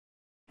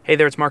Hey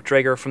there, it's Mark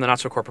Drager from the Not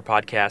So Corporate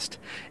Podcast,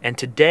 and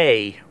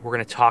today we're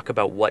going to talk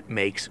about what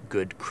makes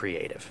good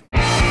creative.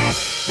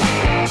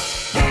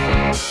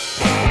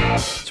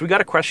 So we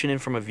got a question in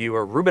from a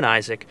viewer, Ruben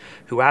Isaac,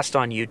 who asked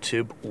on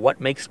YouTube, what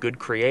makes good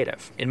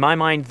creative? In my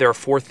mind, there are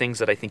four things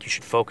that I think you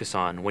should focus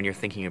on when you're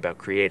thinking about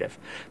creative.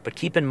 But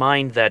keep in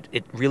mind that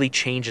it really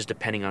changes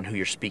depending on who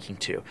you're speaking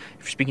to.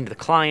 If you're speaking to the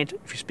client,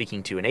 if you're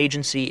speaking to an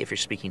agency, if you're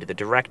speaking to the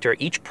director,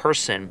 each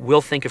person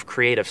will think of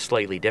creative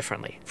slightly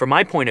differently. From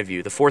my point of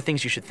view, the four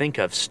things you should think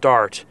of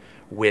start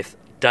with,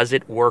 does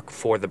it work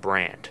for the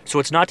brand? So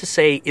it's not to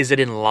say, is it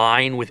in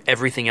line with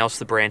everything else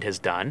the brand has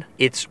done?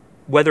 It's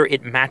whether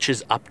it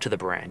matches up to the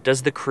brand.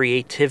 Does the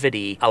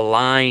creativity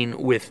align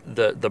with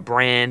the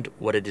brand,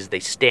 what it is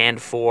they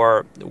stand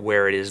for,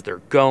 where it is they're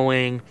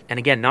going? And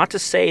again, not to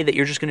say that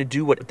you're just going to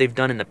do what they've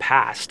done in the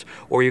past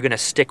or you're going to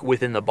stick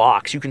within the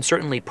box. You can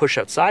certainly push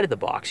outside of the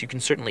box. You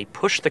can certainly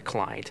push the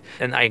client,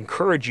 and I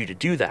encourage you to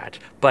do that.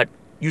 But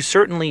you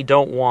certainly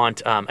don't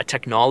want a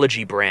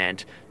technology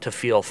brand to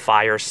feel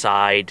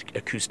fireside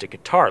acoustic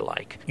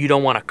guitar-like. You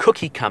don't want a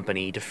cookie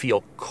company to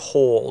feel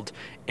cold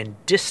and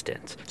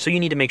distant. So you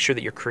need to make sure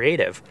that your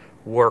creative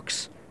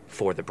works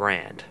for the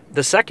brand.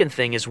 The second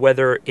thing is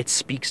whether it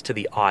speaks to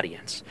the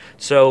audience.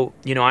 So,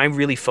 I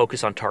really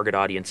focus on target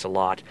audience a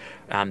lot.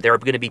 There are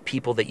going to be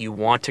people that you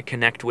want to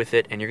connect with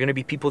it, and you're going to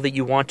be people that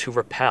you want to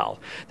repel.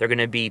 There are going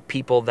to be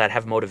people that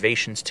have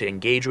motivations to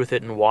engage with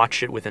it and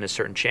watch it within a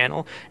certain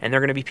channel, and there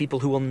are going to be people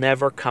who will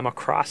never come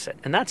across it.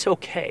 And that's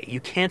okay. You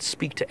can't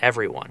speak to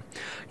everyone.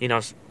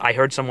 I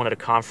heard someone at a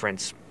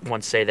conference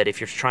once say that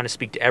if you're trying to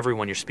speak to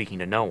everyone, you're speaking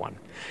to no one.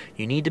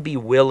 You need to be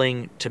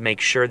willing to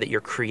make sure that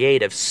your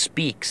creative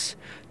speaks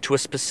to a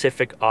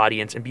specific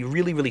audience and be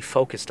really, really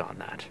focused on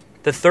that.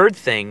 The third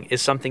thing is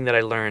something that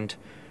I learned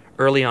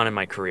early on in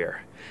my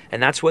career,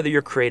 and that's whether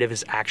your creative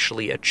is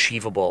actually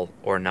achievable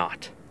or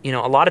not. A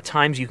lot of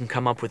times you can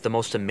come up with the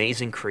most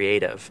amazing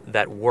creative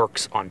that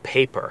works on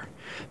paper,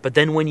 but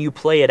then when you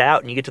play it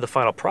out and you get to the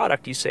final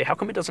product, you say, how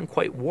come it doesn't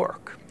quite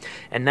work?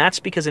 And that's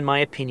because, in my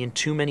opinion,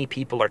 too many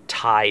people are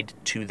tied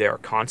to their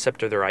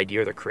concept or their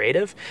idea or their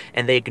creative,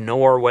 and they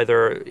ignore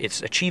whether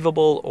it's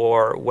achievable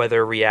or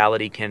whether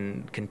reality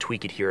can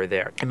tweak it here or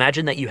there.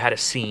 Imagine that you had a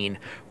scene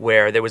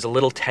where there was a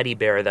little teddy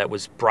bear that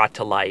was brought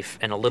to life,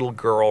 and a little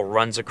girl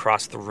runs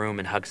across the room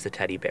and hugs the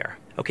teddy bear.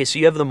 Okay, so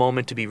you have the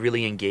moment to be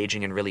really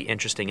engaging and really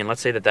interesting, and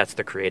let's say that that's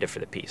the creative for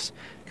the piece.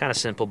 Kind of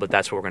simple, but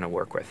that's what we're going to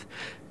work with.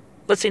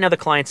 Let's say now the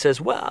client says,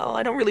 well,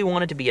 I don't really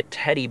want it to be a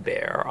teddy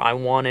bear. I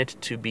want it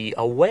to be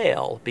a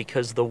whale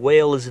because the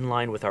whale is in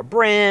line with our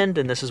brand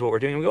and this is what we're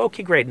doing. We go,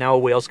 okay, great. Now a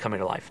whale's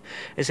coming to life.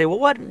 They say, well,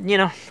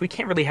 we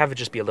can't really have it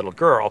just be a little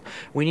girl.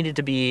 We need it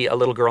to be a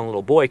little girl and a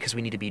little boy because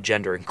we need to be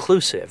gender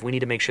inclusive. We need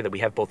to make sure that we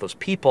have both those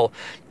people.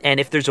 And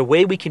if there's a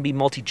way we can be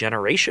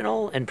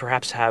multi-generational and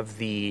perhaps have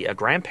a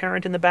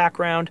grandparent in the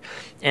background,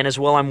 and as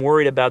well, I'm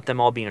worried about them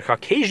all being a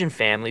Caucasian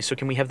family, so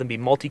can we have them be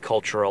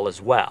multicultural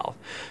as well?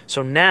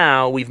 So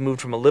now we've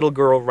moved from a little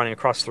girl running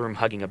across the room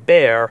hugging a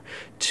bear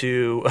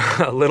to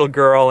a little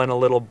girl and a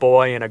little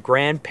boy and a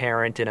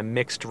grandparent in a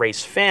mixed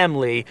race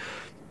family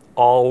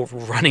all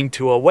running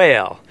to a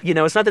whale.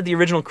 It's not that the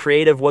original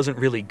creative wasn't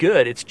really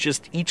good, it's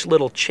just each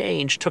little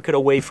change took it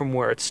away from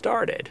where it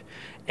started.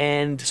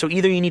 And so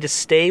either you need to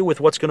stay with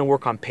what's going to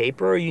work on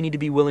paper, or you need to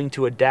be willing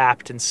to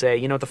adapt and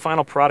say, the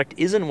final product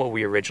isn't what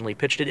we originally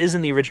pitched. It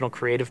isn't the original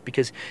creative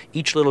because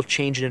each little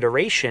change and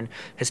iteration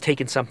has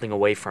taken something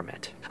away from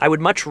it. I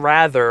would much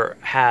rather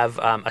have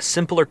a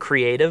simpler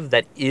creative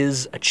that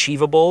is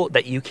achievable,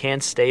 that you can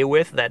stay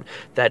with,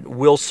 that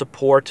will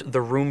support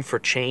the room for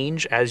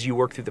change as you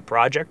work through the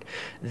project,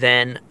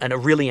 than a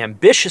really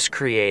ambitious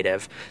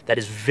creative that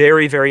is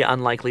very, very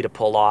unlikely to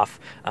pull off,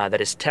 that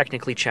is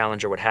technically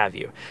challenged or what have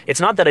you. It's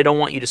not that I don't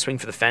want you to swing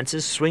for the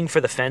fences. Swing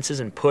for the fences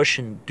and push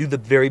and do the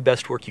very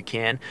best work you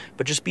can,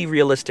 but just be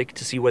realistic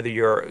to see whether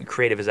your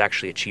creative is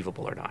actually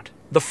achievable or not.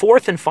 The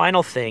fourth and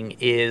final thing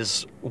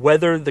is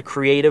whether the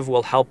creative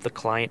will help the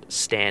client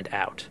stand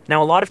out.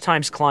 Now, a lot of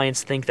times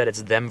clients think that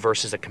it's them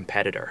versus a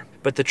competitor,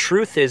 but the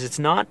truth is it's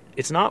not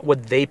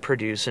what they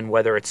produce and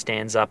whether it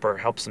stands up or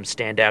helps them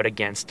stand out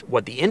against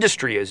what the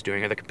industry is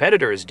doing or the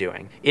competitor is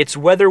doing. It's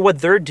whether what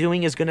they're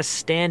doing is going to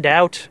stand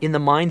out in the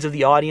minds of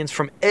the audience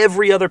from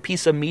every other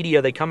piece of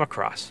media they come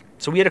across.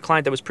 So we had a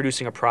client that was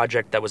producing a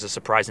project that was a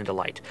surprise and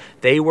delight.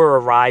 They were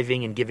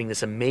arriving and giving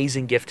this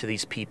amazing gift to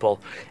these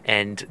people,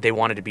 and they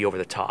wanted to be over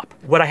the top.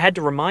 What I had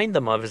to remind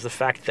them of is the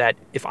fact that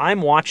if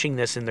I'm watching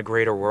this in the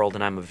greater world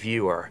and I'm a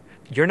viewer,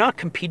 you're not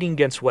competing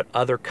against what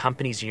other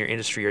companies in your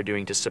industry are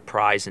doing to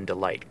surprise and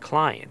delight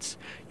clients.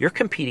 You're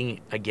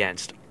competing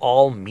against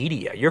all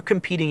media. You're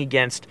competing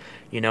against,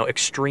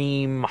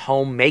 extreme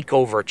home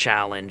makeover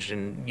challenge,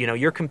 and,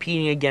 you're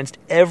competing against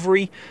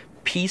every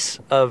piece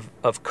of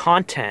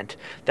content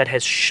that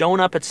has shown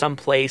up at some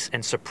place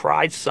and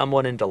surprised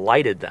someone and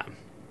delighted them.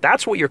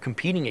 That's what you're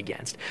competing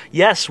against.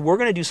 Yes, we're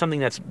going to do something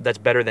that's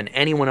better than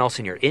anyone else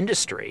in your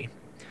industry,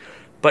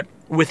 but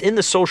within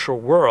the social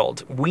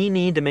world, we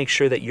need to make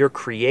sure that your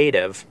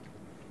creative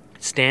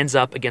stands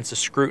up against the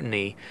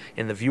scrutiny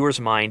in the viewer's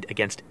mind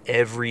against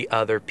every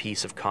other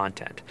piece of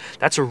content.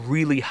 That's a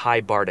really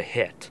high bar to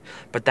hit,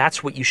 but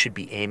that's what you should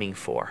be aiming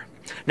for.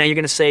 Now you're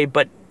going to say,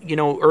 but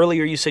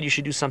earlier you said you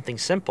should do something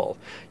simple.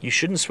 You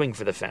shouldn't swing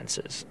for the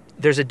fences.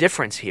 There's a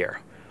difference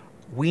here.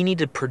 We need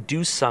to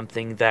produce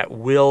something that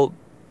will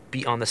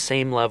be on the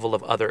same level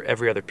of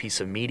every other piece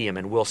of medium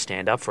and will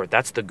stand up for it.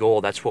 That's the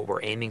goal. That's what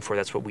we're aiming for.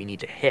 That's what we need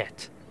to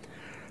hit.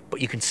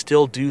 But you can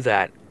still do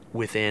that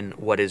within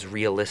what is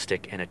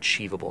realistic and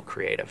achievable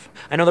creative.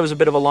 I know that was a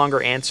bit of a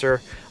longer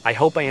answer. I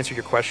hope I answered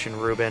your question,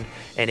 Ruben.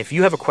 And if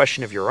you have a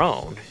question of your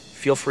own,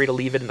 feel free to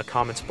leave it in the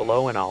comments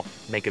below and I'll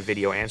make a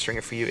video answering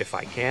it for you if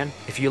I can.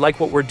 If you like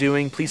what we're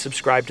doing, please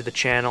subscribe to the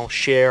channel,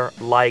 share,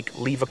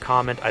 leave a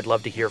comment. I'd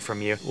love to hear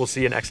from you. We'll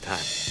see you next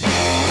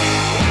time.